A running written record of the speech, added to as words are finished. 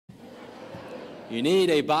You need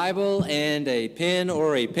a Bible and a pen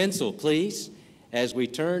or a pencil, please, as we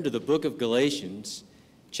turn to the book of Galatians.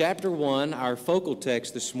 Chapter 1, our focal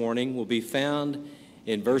text this morning will be found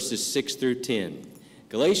in verses 6 through 10.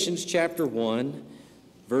 Galatians chapter 1,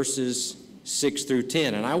 verses 6 through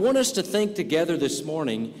 10. And I want us to think together this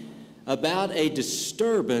morning about a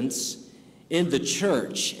disturbance in the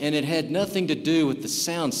church, and it had nothing to do with the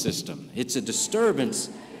sound system. It's a disturbance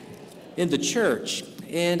in the church.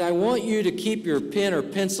 And I want you to keep your pen or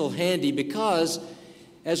pencil handy, because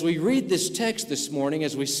as we read this text this morning,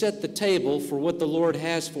 as we set the table for what the Lord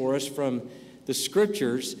has for us from the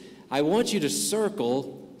Scriptures, I want you to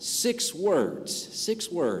circle 6 words.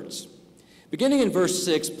 6 words. Beginning in verse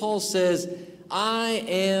 6, Paul says, I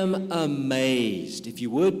am amazed. If you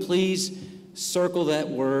would, please circle that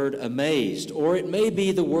word amazed. Or it may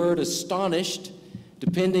be the word astonished,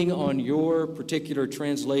 depending on your particular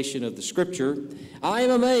translation of the Scripture. I am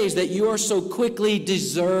amazed that you are so quickly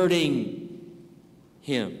deserting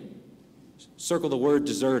him. Circle the word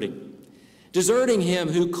deserting. Deserting him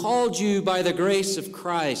who called you by the grace of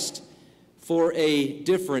Christ for a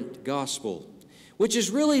different gospel, which is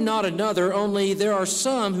really not another, only there are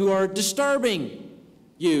some who are disturbing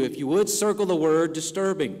you. If you would, circle the word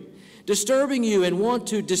disturbing. Disturbing you and want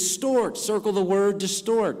to distort, circle the word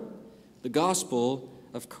distort, the gospel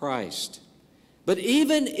of Christ. But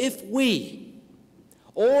even if we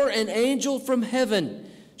or an angel from heaven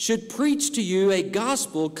should preach to you a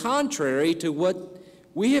gospel contrary to what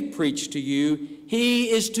we have preached to you, he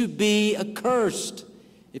is to be accursed.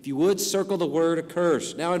 If you would, circle the word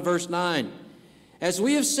accursed. Now in verse 9, as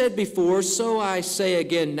we have said before, so I say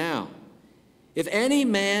again now, if any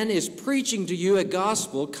man is preaching to you a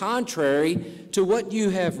gospel contrary to what you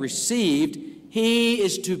have received, he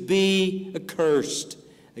is to be accursed.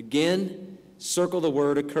 Again, circle the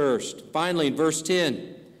word accursed. Finally, in verse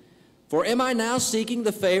 10, for am I now seeking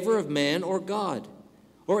the favor of man or God?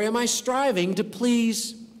 Or am I striving to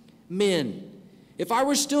please men? If I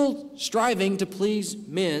were still striving to please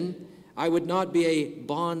men, I would not be a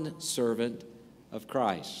bondservant of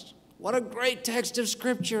Christ. What a great text of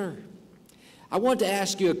Scripture. I want to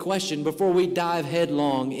ask you a question before we dive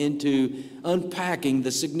headlong into unpacking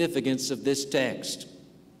the significance of this text.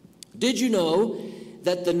 Did you know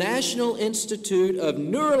that the National Institute of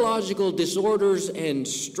Neurological Disorders and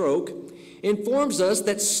Stroke informs us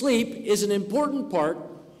that sleep is an important part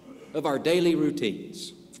of our daily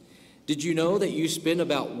routines? Did you know that you spend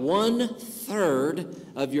about 1/3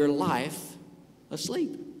 of your life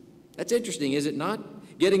asleep? That's interesting, is it not?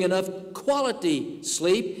 Getting enough quality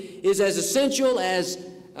sleep is as essential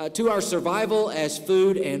to our survival as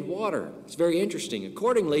food and water. It's very interesting.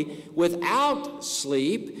 Accordingly, without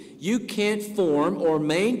sleep, you can't form or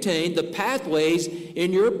maintain the pathways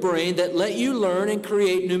in your brain that let you learn and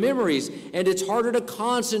create new memories, and it's harder to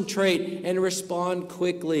concentrate and respond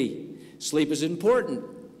quickly. Sleep is important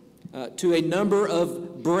to a number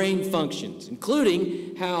of brain functions,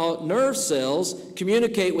 including how nerve cells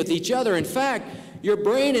communicate with each other. In fact, your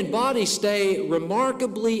brain and body stay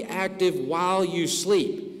remarkably active while you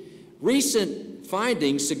sleep. Recent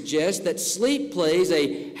findings suggest that sleep plays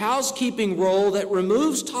a housekeeping role that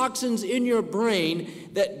removes toxins in your brain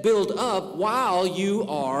that build up while you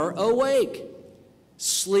are awake.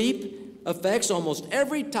 Sleep affects almost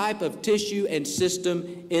every type of tissue and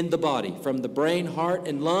system in the body, from the brain, heart,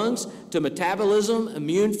 and lungs to metabolism,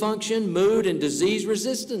 immune function, mood, and disease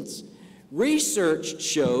resistance. Research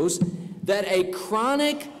shows that a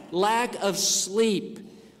chronic lack of sleep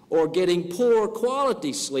or getting poor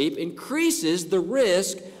quality sleep increases the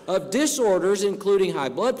risk of disorders including high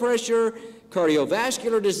blood pressure,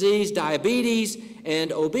 cardiovascular disease, diabetes,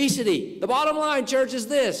 and obesity. The bottom line, church, is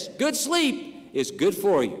this: good sleep is good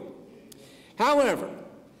for you. However,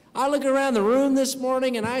 I look around the room this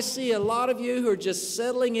morning and I see a lot of you who are just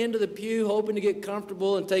settling into the pew, hoping to get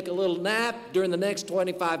comfortable and take a little nap during the next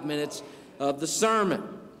 25 minutes of the sermon.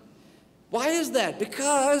 Why is that?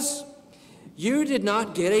 Because you did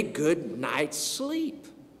not get a good night's sleep.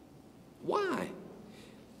 Why?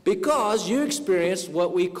 Because you experienced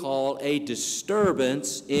what we call a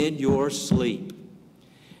disturbance in your sleep.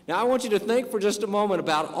 Now, I want you to think for just a moment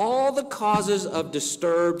about all the causes of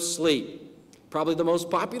disturbed sleep. Probably the most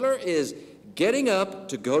popular is getting up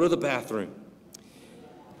to go to the bathroom,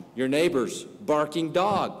 your neighbor's barking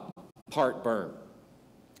dog, heartburn,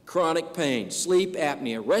 chronic pain, sleep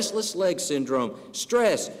apnea, restless leg syndrome,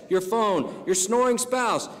 stress, your phone, your snoring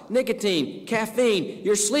spouse, nicotine, caffeine,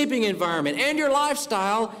 your sleeping environment, and your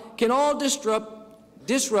lifestyle can all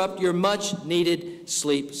disrupt your much-needed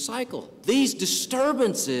sleep cycle. These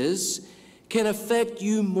disturbances can affect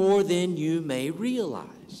you more than you may realize.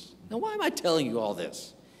 Now, why am I telling you all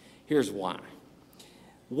this? Here's why.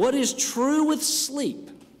 What is true with sleep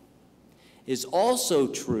is also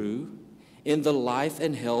true in the life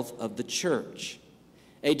and health of the church.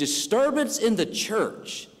 A disturbance in the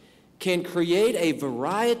church can create a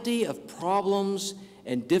variety of problems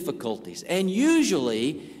and difficulties. And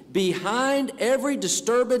usually, behind every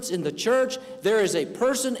disturbance in the church, there is a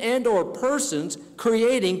person and or persons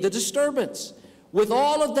creating the disturbance. With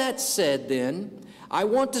all of that said, then, I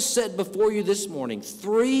want to set before you this morning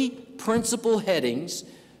 3 principal headings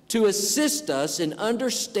to assist us in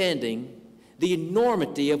understanding the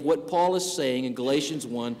enormity of what Paul is saying in Galatians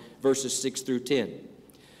 1, verses 6 through 10.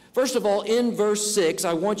 First of all, in verse 6,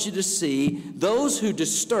 I want you to see those who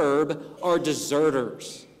disturb are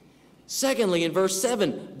deserters. Secondly, in verse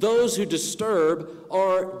 7, those who disturb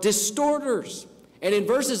are distorters. And in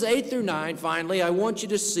verses 8 through 9, finally, I want you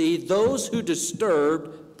to see those who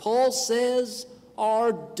disturb, Paul says,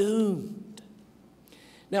 are doomed.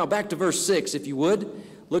 Now, back to verse 6, if you would.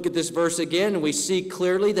 Look at this verse again, and we see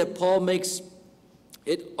clearly that Paul makes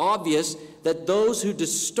it obvious that those who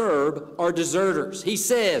disturb are deserters. He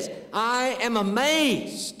says, I am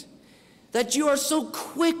amazed that you are so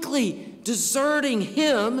quickly deserting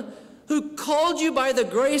him who called you by the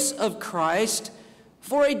grace of Christ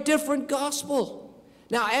for a different gospel.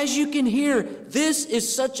 Now, as you can hear, this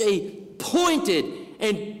is such a pointed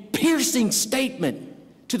and piercing statement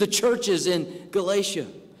to the churches in Galatia.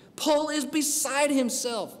 Paul is beside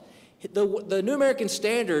himself. The New American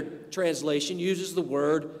Standard translation uses the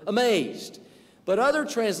word amazed. But other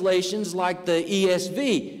translations, like the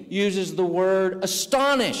ESV, uses the word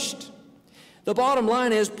astonished. The bottom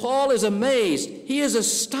line is Paul is amazed. He is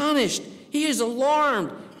astonished. He is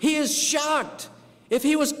alarmed. He is shocked. If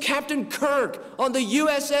he was Captain Kirk on the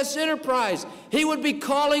USS Enterprise, he would be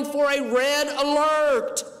calling for a red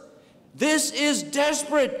alert. This is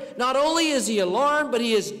desperate. Not only is he alarmed, but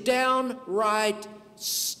he is downright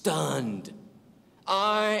stunned.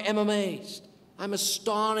 I am amazed. I'm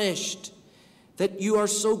astonished that you are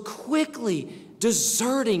so quickly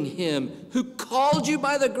deserting him who called you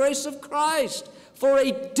by the grace of Christ for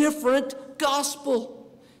a different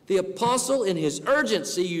gospel. The apostle, in his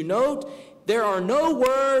urgency, you note, there are no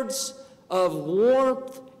words of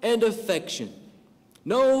warmth and affection.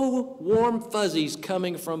 No warm fuzzies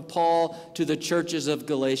coming from Paul to the churches of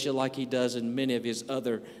Galatia like he does in many of his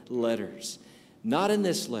other letters. Not in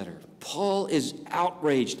this letter. Paul is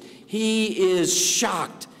outraged. He is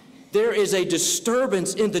shocked. There is a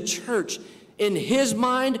disturbance in the church. In his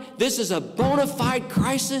mind, this is a bona fide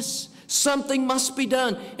crisis. Something must be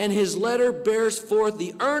done. And his letter bears forth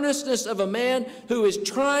the earnestness of a man who is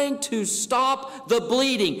trying to stop the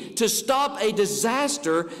bleeding, to stop a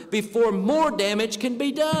disaster before more damage can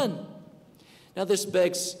be done. Now, this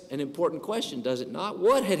begs an important question, does it not?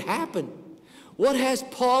 What had happened? What has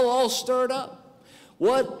Paul all stirred up?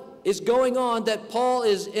 What is going on that Paul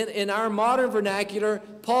is, in our modern vernacular,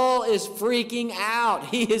 Paul is freaking out.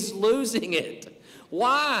 He is losing it.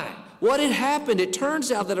 Why? What had happened? It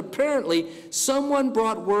turns out that apparently someone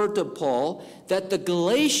brought word to Paul that the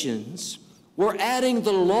Galatians were adding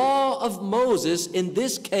the law of Moses, in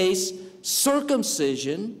this case,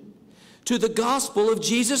 circumcision, to the gospel of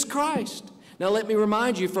Jesus Christ. Now, let me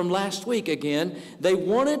remind you from last week again, they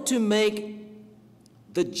wanted to make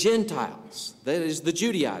the Gentiles, that is the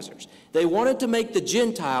Judaizers, they wanted to make the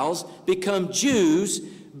Gentiles become Jews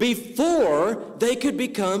before they could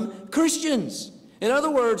become Christians. In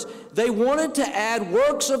other words, they wanted to add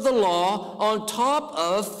works of the law on top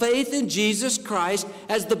of faith in Jesus Christ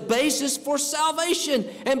as the basis for salvation.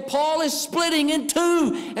 And Paul is splitting in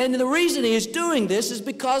two. And the reason he is doing this is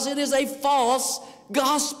because it is a false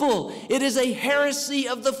gospel. It is a heresy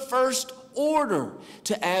of the first order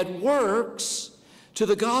to add works to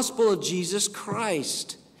the gospel of Jesus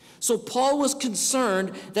Christ. So Paul was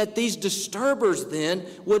concerned that these disturbers then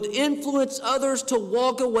would influence others to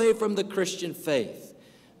walk away from the Christian faith.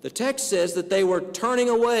 The text says that they were turning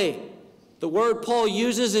away. The word Paul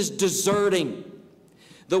uses is deserting.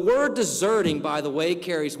 The word deserting, by the way,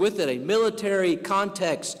 carries with it a military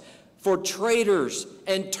context for traitors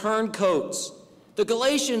and turncoats. The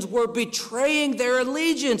Galatians were betraying their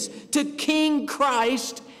allegiance to King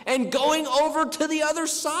Christ and going over to the other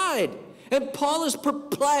side. And Paul is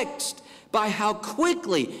perplexed by how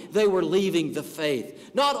quickly they were leaving the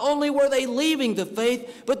faith. Not only were they leaving the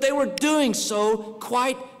faith, but they were doing so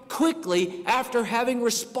quite quickly after having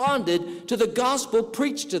responded to the gospel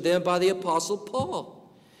preached to them by the Apostle Paul.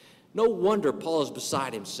 No wonder Paul is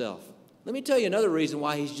beside himself. Let me tell you another reason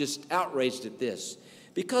why he's just outraged at this.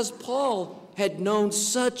 Because Paul had known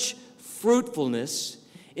such fruitfulness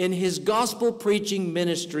in his gospel preaching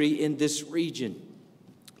ministry in this region.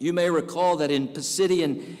 You may recall that in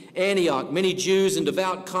Pisidian Antioch, many Jews and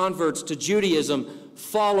devout converts to Judaism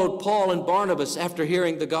followed Paul and Barnabas after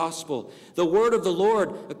hearing the gospel. The word of the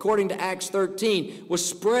Lord, according to Acts 13, was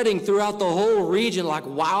spreading throughout the whole region like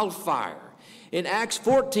wildfire. In Acts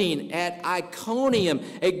 14, at Iconium,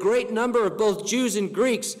 a great number of both Jews and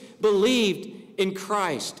Greeks believed in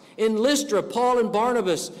Christ. In Lystra, Paul and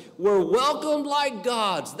Barnabas were welcomed like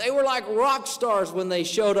gods. They were like rock stars when they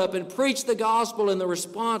showed up and preached the gospel, and the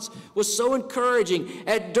response was so encouraging.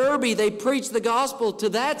 At Derbe, they preached the gospel to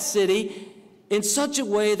that city in such a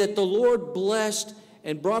way that the Lord blessed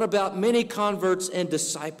and brought about many converts and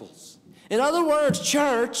disciples. In other words,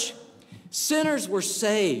 church, sinners were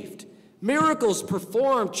saved. Miracles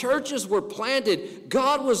performed, churches were planted,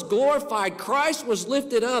 God was glorified, Christ was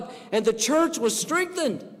lifted up, and the church was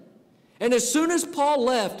strengthened. And as soon as Paul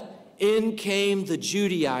left, in came the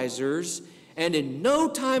Judaizers, and in no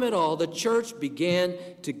time at all, the church began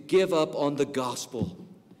to give up on the gospel.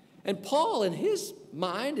 And Paul, in his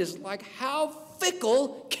mind, is like, how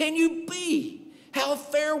fickle can you be? How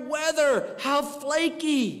fair weather, how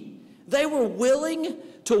flaky. They were willing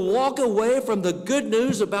to walk away from the good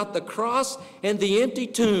news about the cross and the empty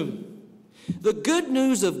tomb. The good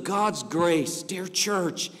news of God's grace, dear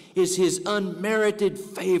church, is his unmerited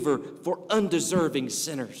favor for undeserving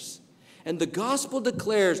sinners. And the gospel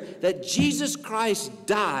declares that Jesus Christ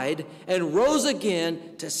died and rose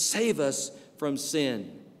again to save us from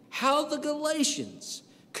sin. How the Galatians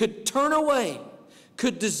could turn away,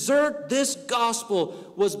 could desert this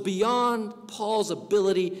gospel was beyond Paul's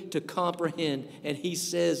ability to comprehend. And he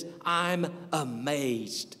says, I'm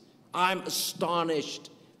amazed, I'm astonished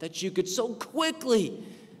that you could so quickly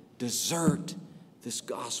desert this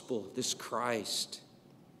gospel, this Christ.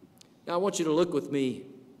 Now I want you to look with me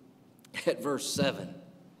at verse 7.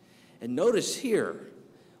 And notice here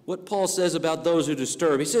what Paul says about those who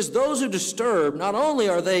disturb. He says, those who disturb, not only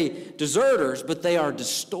are they deserters, but they are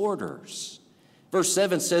distorters. Verse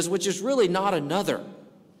 7 says, which is really not another.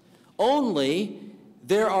 Only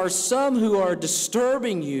there are some who are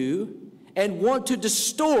disturbing you and want to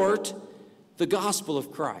distort the gospel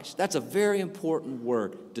of Christ. That's a very important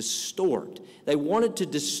word, distort. They wanted to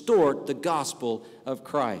distort the gospel of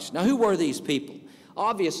Christ. Now, who were these people?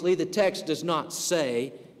 Obviously, the text does not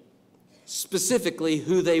say specifically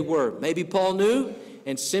who they were. Maybe Paul knew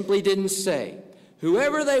and simply didn't say.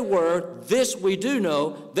 Whoever they were, this we do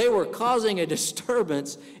know, they were causing a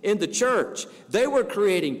disturbance in the church. They were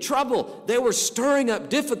creating trouble. They were stirring up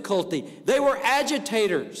difficulty. They were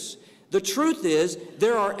agitators. The truth is,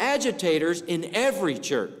 there are agitators in every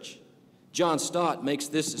church. John Stott makes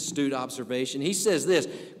this astute observation. He says this,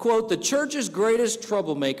 quote, the church's greatest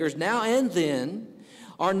troublemakers now and then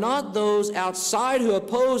are not those outside who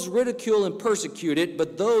oppose, ridicule, and persecute it,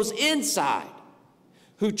 but those inside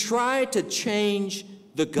who try to change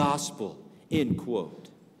the gospel, end quote.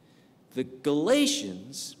 The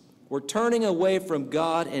Galatians were turning away from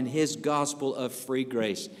God and his gospel of free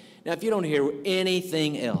grace. Now, if you don't hear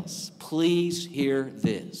anything else, please hear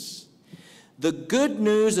this. The good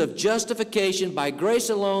news of justification by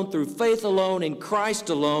grace alone, through faith alone, in Christ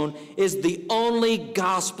alone, is the only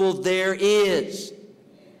gospel there is.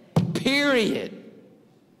 Period.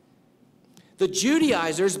 The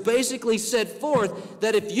Judaizers basically set forth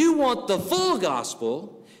that if you want the full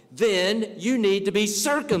gospel, then you need to be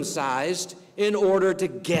circumcised in order to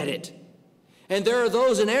get it. And there are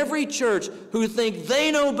those in every church who think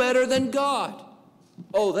they know better than God.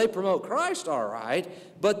 Oh, they promote Christ, all right,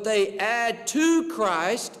 but they add to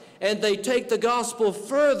Christ and they take the gospel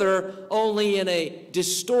further, only in a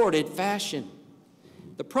distorted fashion.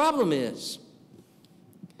 The problem is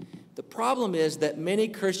that many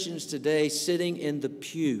Christians today sitting in the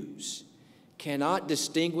pews cannot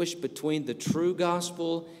distinguish between the true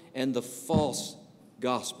gospel and the false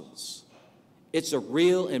gospels. It's a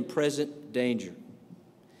real and present danger.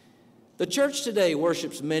 The church today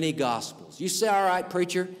worships many gospels. You say, all right,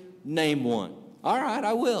 preacher, name one. All right,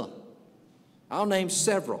 I will. I'll name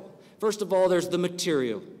several. First of all, there's the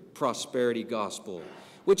material prosperity gospel,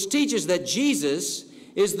 which teaches that Jesus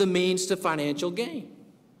is the means to financial gain.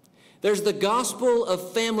 There's the gospel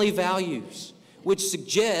of family values, which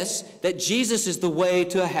suggests that Jesus is the way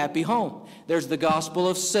to a happy home. There's the gospel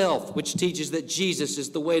of self, which teaches that Jesus is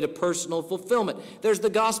the way to personal fulfillment. There's the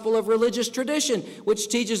gospel of religious tradition, which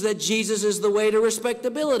teaches that Jesus is the way to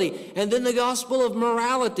respectability. And then the gospel of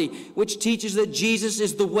morality, which teaches that Jesus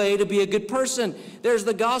is the way to be a good person. There's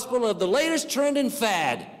the gospel of the latest trend and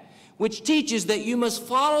fad, which teaches that you must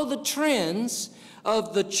follow the trends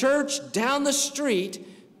of the church down the street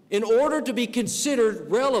in order to be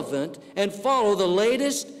considered relevant and follow the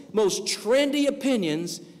latest, most trendy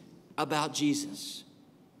opinions about Jesus.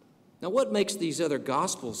 Now, what makes these other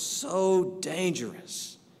gospels so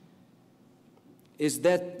dangerous is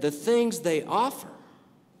that the things they offer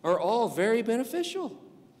are all very beneficial.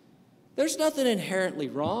 There's nothing inherently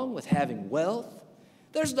wrong with having wealth.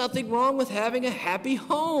 There's nothing wrong with having a happy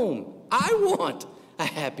home. I want a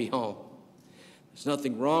happy home. There's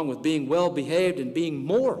nothing wrong with being well-behaved and being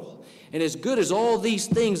moral. And as good as all these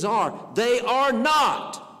things are, they are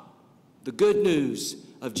not the good news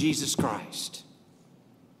of Jesus Christ.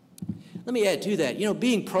 Let me add to that,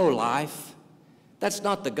 being pro-life, that's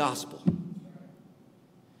not the gospel.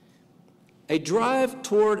 A drive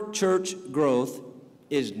toward church growth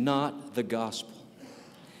is not the gospel.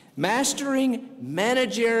 Mastering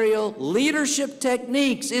managerial leadership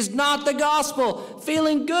techniques is not the gospel.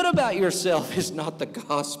 Feeling good about yourself is not the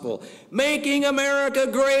gospel. Making America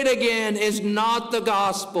great again is not the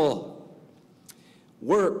gospel.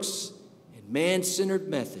 Works and man-centered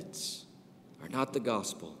methods are not the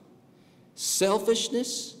gospel.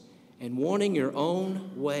 Selfishness and wanting your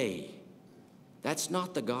own way, that's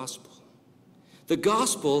not the gospel. The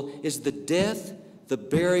gospel is the death, the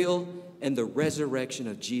burial, and the resurrection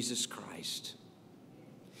of Jesus Christ.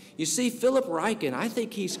 You see, Philip Ryken, I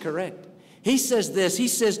think he's correct. He says this, he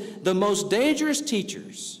says, the most dangerous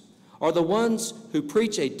teachers are the ones who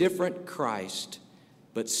preach a different Christ,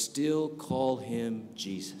 but still call him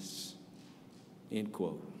Jesus. End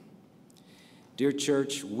quote. Dear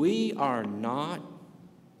church, we are not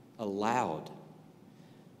allowed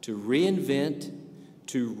to reinvent,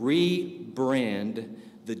 to rebrand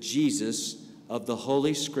the Jesus of the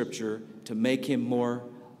Holy Scripture to make him more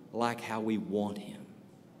like how we want him.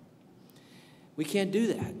 We can't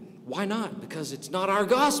do that. Why not? Because it's not our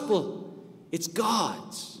gospel. It's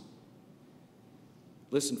God's.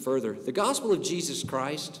 Listen further. The gospel of Jesus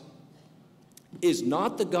Christ is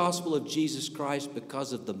not the gospel of Jesus Christ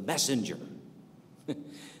because of the messenger.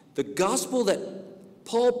 The gospel that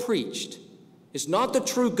Paul preached is not the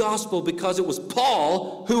true gospel because it was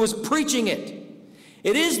Paul who was preaching it.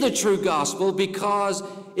 It is the true gospel because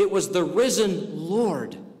it was the risen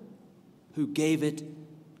Lord who gave it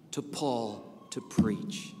to Paul to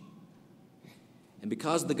preach. And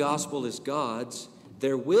because the gospel is God's,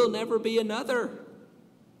 there will never be another.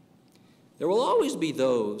 There will always be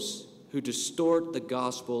those who distort the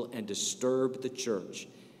gospel and disturb the church.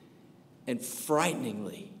 And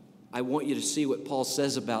frighteningly, I want you to see what Paul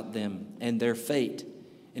says about them and their fate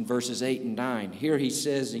in verses 8 and 9. Here he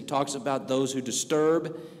says, he talks about those who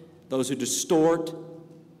disturb, those who distort.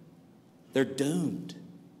 They're doomed.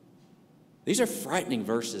 These are frightening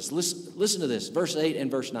verses. Listen to this, verse 8 and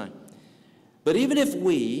verse 9. But even if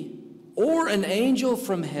we or an angel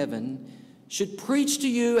from heaven should preach to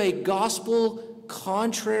you a gospel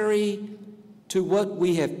contrary to what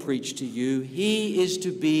we have preached to you, he is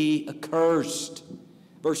to be accursed.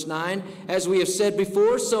 Verse 9, as we have said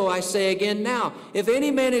before, so I say again now, if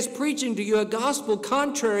any man is preaching to you a gospel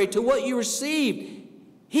contrary to what you received,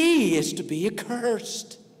 he is to be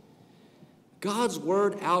accursed. God's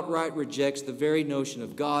word outright rejects the very notion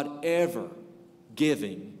of God ever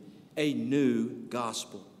giving a new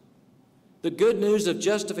gospel. The good news of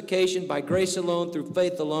justification by grace alone, through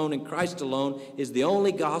faith alone, in Christ alone is the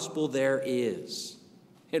only gospel there is.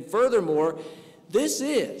 And furthermore, this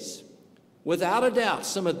is, without a doubt,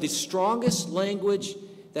 some of the strongest language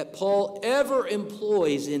that Paul ever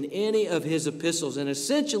employs in any of his epistles. And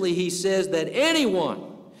essentially, he says that anyone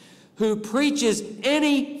who preaches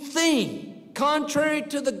anything contrary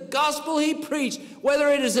to the gospel he preached, whether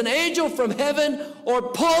it is an angel from heaven or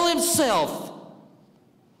Paul himself,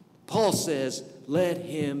 Paul says, let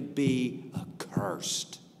him be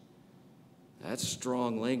accursed. That's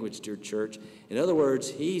strong language, dear church. In other words,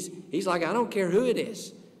 he's like, I don't care who it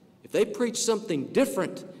is. If they preach something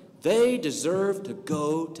different, they deserve to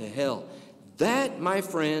go to hell. That, my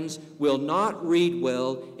friends, will not read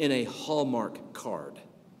well in a Hallmark card.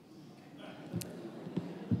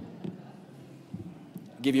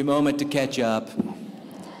 Give you a moment to catch up.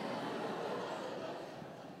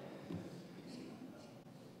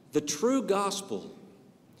 The true gospel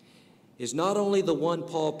is not only the one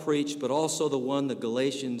Paul preached, but also the one the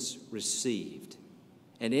Galatians received.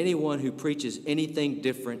 And anyone who preaches anything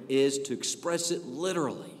different is to express it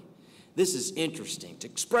literally. This is interesting, to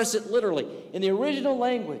express it literally. In the original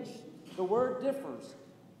language, the word differs.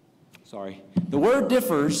 The word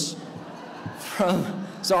differs from,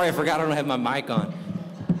 I forgot I don't have my mic on.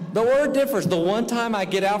 The word differs. The one time I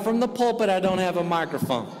get out from the pulpit, I don't have a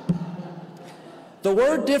microphone. The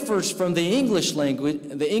word differs from the English language,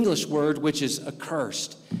 the English word, which is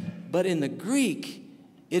accursed. But in the Greek,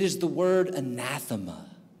 it is the word anathema.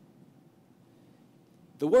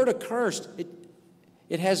 The word accursed,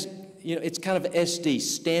 it has, it's kind of SD,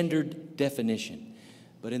 standard definition.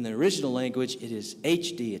 But in the original language, it is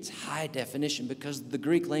HD, it's high definition, because the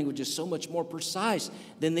Greek language is so much more precise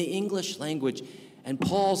than the English language. And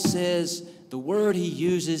Paul says the word he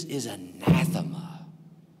uses is anathema.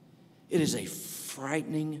 It is a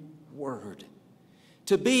frightening word.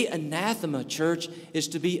 To be anathema, church, is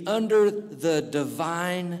to be under the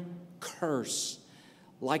divine curse,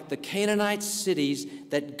 like the Canaanite cities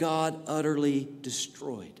that God utterly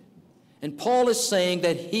destroyed. And Paul is saying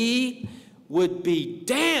that he would be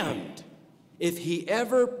damned if he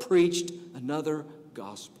ever preached another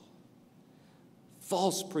gospel.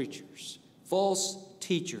 False preachers, false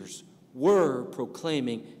teachers were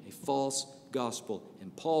proclaiming a false gospel.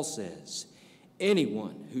 And Paul says,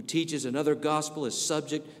 anyone who teaches another gospel is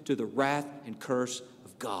subject to the wrath and curse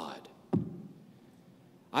of God.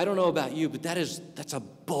 I don't know about you, but that's a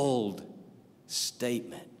bold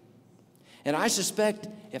statement. And I suspect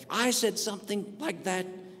if I said something like that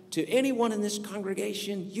to anyone in this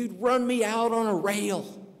congregation, you'd run me out on a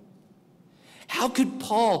rail. How could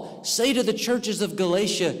Paul say to the churches of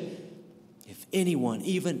Galatia, if anyone,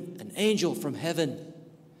 even an angel from heaven,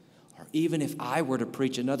 or even if I were to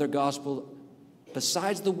preach another gospel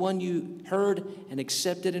besides the one you heard and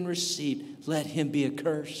accepted and received, let him be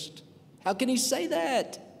accursed? How can he say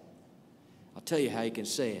that? I'll tell you how he can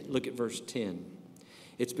say it. Look at verse 10.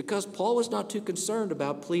 It's because Paul was not too concerned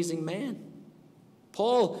about pleasing man.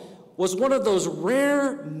 Paul was one of those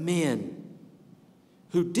rare men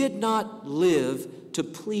who did not live to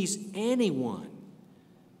please anyone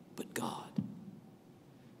but God.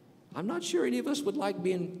 I'm not sure any of us would like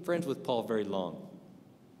being friends with Paul very long.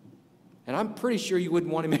 And I'm pretty sure you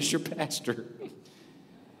wouldn't want him as your pastor.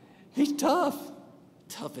 He's tough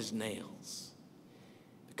as nails,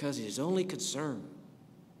 because his only concern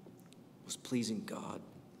was pleasing God.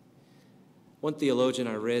 One theologian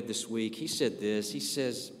I read this week, he said this. He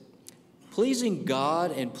says, pleasing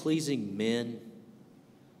God and pleasing men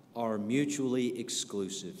are mutually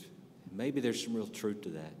exclusive. Maybe there's some real truth to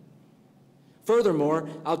that. Furthermore,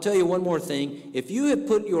 I'll tell you one more thing. If you have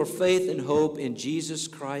put your faith and hope in Jesus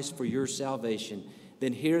Christ for your salvation,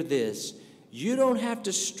 then hear this. You don't have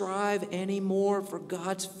to strive anymore for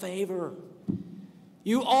God's favor.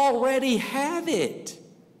 You already have it.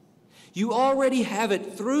 You already have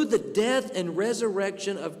it through the death and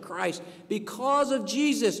resurrection of Christ. Because of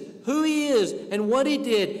Jesus, who he is and what he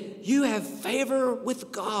did, you have favor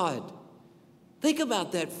with God. Think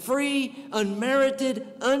about that free, unmerited,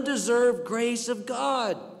 undeserved grace of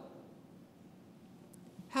God.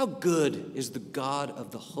 How good is the God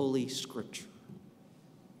of the Holy Scripture?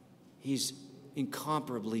 He's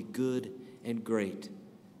incomparably good and great.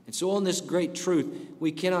 And so on this great truth,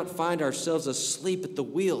 we cannot find ourselves asleep at the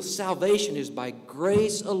wheel. Salvation is by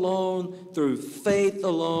grace alone, through faith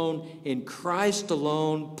alone, in Christ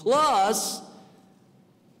alone, plus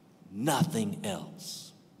nothing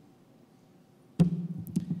else.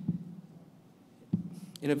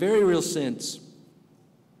 In a very real sense,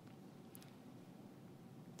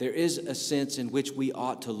 there is a sense in which we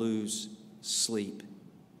ought to lose sleep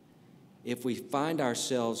if we find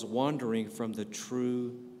ourselves wandering from the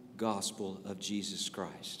true gospel of Jesus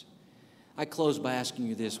Christ. I close by asking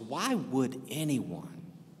you this. Why would anyone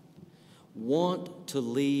want to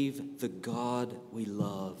leave the God we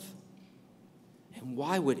love? And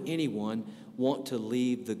why would anyone want to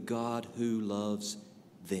leave the God who loves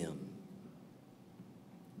them?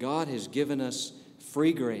 God has given us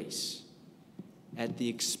free grace at the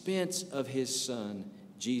expense of his Son,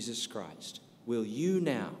 Jesus Christ. Will you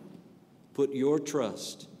now put your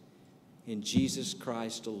trust in Jesus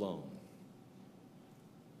Christ alone?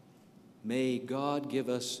 May God give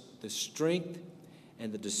us the strength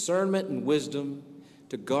and the discernment and wisdom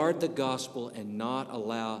to guard the gospel and not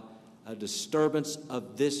allow a disturbance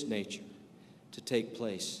of this nature to take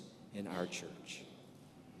place in our church.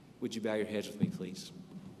 Would you bow your heads with me, please?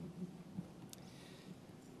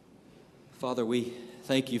 Father, we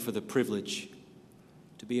thank you for the privilege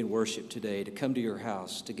to be in worship today, to come to your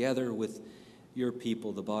house, to gather with your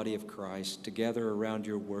people, the body of Christ, to gather around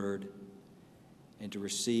your word and to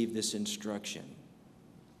receive this instruction.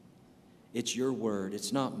 It's your word.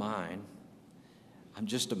 It's not mine. I'm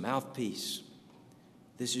just a mouthpiece.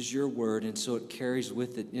 This is your word, and so it carries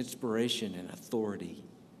with it inspiration and authority.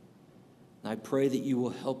 And I pray that you will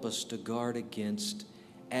help us to guard against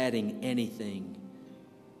adding anything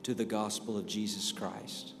to the gospel of Jesus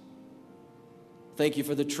Christ. Thank you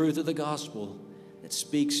for the truth of the gospel that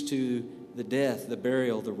speaks to the death, the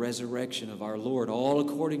burial, the resurrection of our Lord, all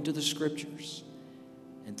according to the Scriptures.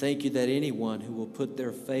 And thank you that anyone who will put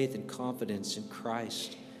their faith and confidence in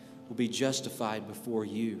Christ will be justified before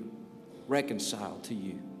you, reconciled to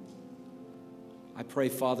you. I pray,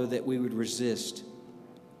 Father, that we would resist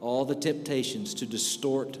all the temptations to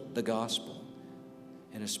distort the gospel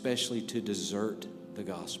and especially to desert the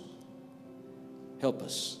gospel. Help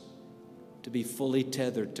us to be fully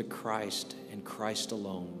tethered to Christ and Christ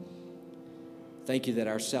alone. Thank you that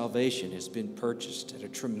our salvation has been purchased at a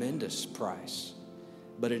tremendous price,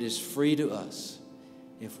 but it is free to us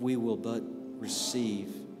if we will but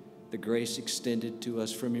receive the grace extended to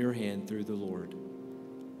us from your hand through the Lord.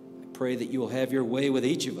 I pray that you will have your way with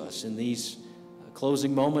each of us in these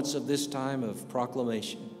closing moments of this time of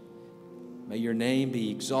proclamation. May your name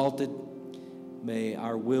be exalted. May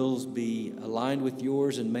our wills be aligned with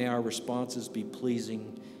yours, and may our responses be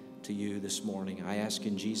pleasing to you this morning. I ask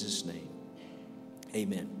in Jesus' name.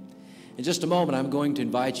 Amen. In just a moment, I'm going to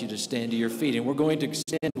invite you to stand to your feet, and we're going to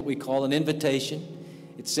extend what we call an invitation.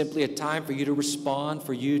 It's simply a time for you to respond,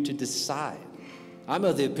 for you to decide. I'm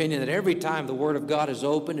of the opinion that every time the Word of God is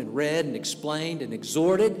opened and read and explained and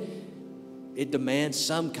exhorted, it demands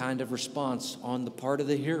some kind of response on the part of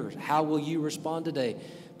the hearers. How will you respond today?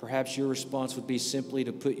 Perhaps your response would be simply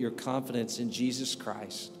to put your confidence in Jesus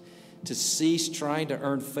Christ, to cease trying to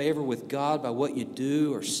earn favor with God by what you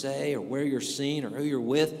do or say or where you're seen or who you're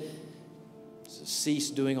with. So cease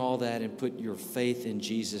doing all that and put your faith in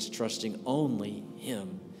Jesus, trusting only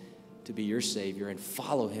Him to be your Savior, and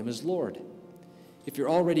follow Him as Lord. If you're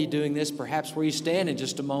already doing this, perhaps where you stand in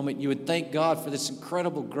just a moment, you would thank God for this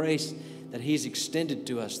incredible grace that He's extended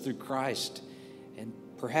to us through Christ. And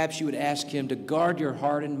perhaps you would ask Him to guard your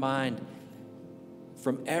heart and mind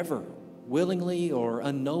from ever willingly or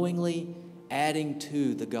unknowingly adding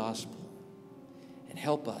to the gospel. And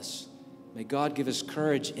help us. May God give us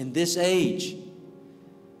courage in this age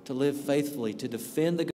to live faithfully, to defend the